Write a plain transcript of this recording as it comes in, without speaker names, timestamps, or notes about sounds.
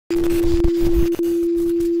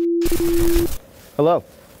Hello.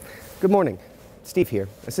 Good morning. Steve here,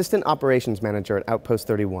 Assistant Operations Manager at Outpost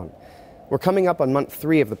 31. We're coming up on month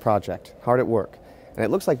 3 of the project, hard at work, and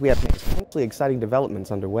it looks like we have potentially exciting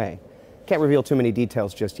developments underway. Can't reveal too many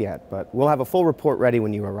details just yet, but we'll have a full report ready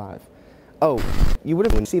when you arrive. Oh, you would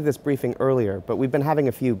have received this briefing earlier, but we've been having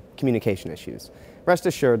a few communication issues. Rest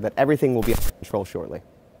assured that everything will be under control shortly.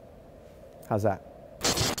 How's that?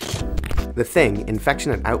 The Thing,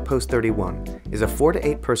 Infection at Outpost 31, is a 4 to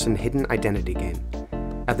 8 person hidden identity game.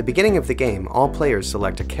 At the beginning of the game, all players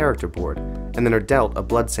select a character board and then are dealt a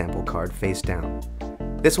blood sample card face down.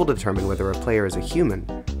 This will determine whether a player is a human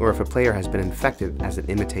or if a player has been infected as an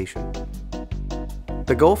imitation.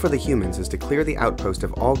 The goal for the humans is to clear the outpost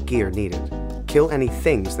of all gear needed, kill any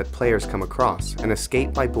things that players come across, and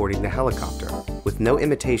escape by boarding the helicopter, with no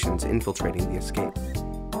imitations infiltrating the escape.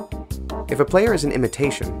 If a player is an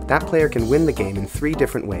imitation, that player can win the game in 3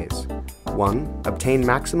 different ways. 1. Obtain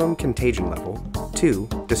maximum contagion level. 2.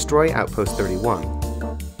 Destroy Outpost 31.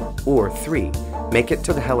 Or 3. Make it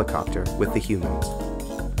to the helicopter with the humans.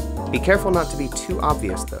 Be careful not to be too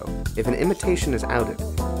obvious though. If an imitation is outed,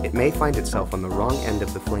 it may find itself on the wrong end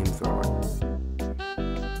of the flamethrower.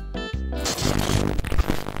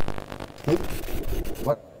 Hey,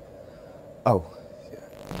 what? Oh.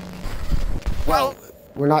 Well,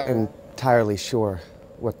 we're not entirely sure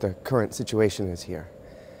what the current situation is here.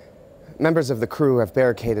 Members of the crew have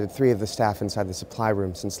barricaded 3 of the staff inside the supply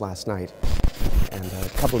room since last night, and a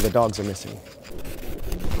couple of the dogs are missing.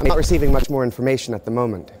 I'm not receiving much more information at the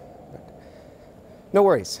moment, but no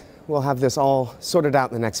worries. We'll have this all sorted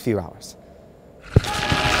out in the next few hours.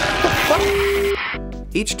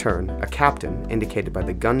 Each turn, a captain, indicated by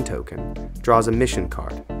the gun token, draws a mission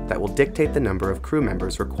card that will dictate the number of crew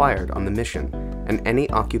members required on the mission and any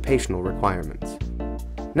occupational requirements.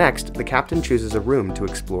 Next, the captain chooses a room to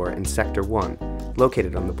explore in Sector 1,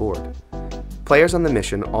 located on the board. Players on the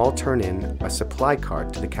mission all turn in a supply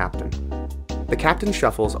card to the captain. The captain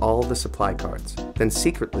shuffles all the supply cards, then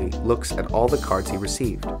secretly looks at all the cards he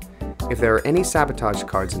received. If there are any sabotage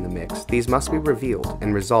cards in the mix, these must be revealed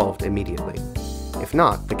and resolved immediately. If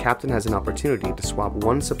not, the captain has an opportunity to swap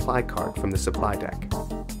 1 supply card from the supply deck.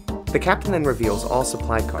 The captain then reveals all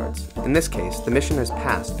supply cards. In this case, the mission has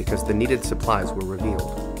passed because the needed supplies were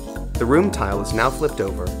revealed. The room tile is now flipped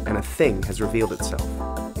over, and a thing has revealed itself.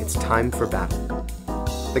 It's time for battle.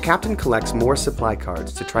 The captain collects more supply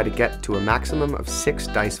cards to try to get to a maximum of 6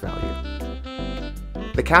 dice value.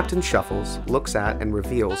 The captain shuffles, looks at, and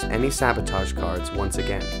reveals any sabotage cards once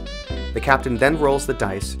again. The captain then rolls the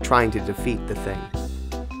dice, trying to defeat the thing.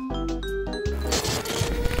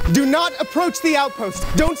 Do not approach the outpost!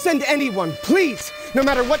 Don't send anyone, please! No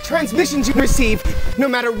matter what transmissions you receive, no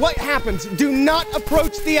matter what happens, do not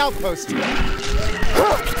approach the outpost!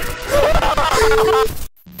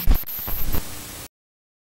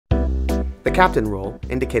 The captain roll,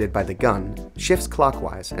 indicated by the gun, shifts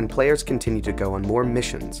clockwise and players continue to go on more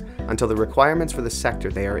missions until the requirements for the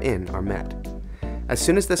sector they are in are met. As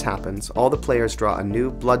soon as this happens, all the players draw a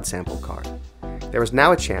new blood sample card. There is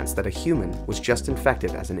now a chance that a human was just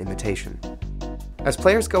infected as an imitation. As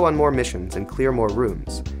players go on more missions and clear more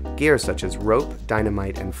rooms, gear such as rope,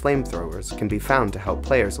 dynamite, and flamethrowers can be found to help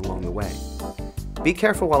players along the way. Be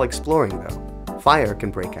careful while exploring though. Fire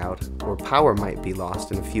can break out, or power might be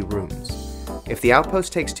lost in a few rooms. If the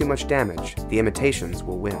outpost takes too much damage, the imitations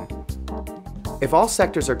will win. If all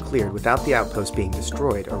sectors are cleared without the outpost being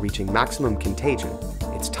destroyed or reaching maximum contagion,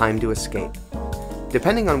 it's time to escape.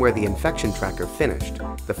 Depending on where the infection tracker finished,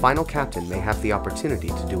 the final captain may have the opportunity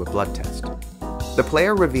to do a blood test. The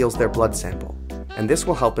player reveals their blood sample, and this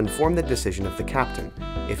will help inform the decision of the captain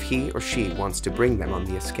if he or she wants to bring them on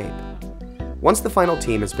the escape. Once the final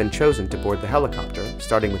team has been chosen to board the helicopter,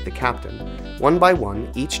 starting with the captain, one by one,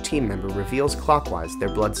 each team member reveals clockwise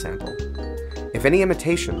their blood sample. If any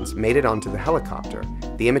imitations made it onto the helicopter,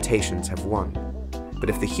 the imitations have won. But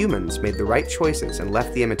if the humans made the right choices and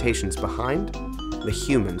left the imitations behind, the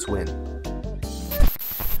humans win.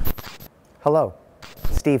 Hello,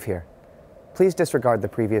 Steve here. Please disregard the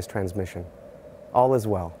previous transmission. All is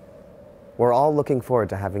well. We're all looking forward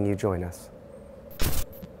to having you join us.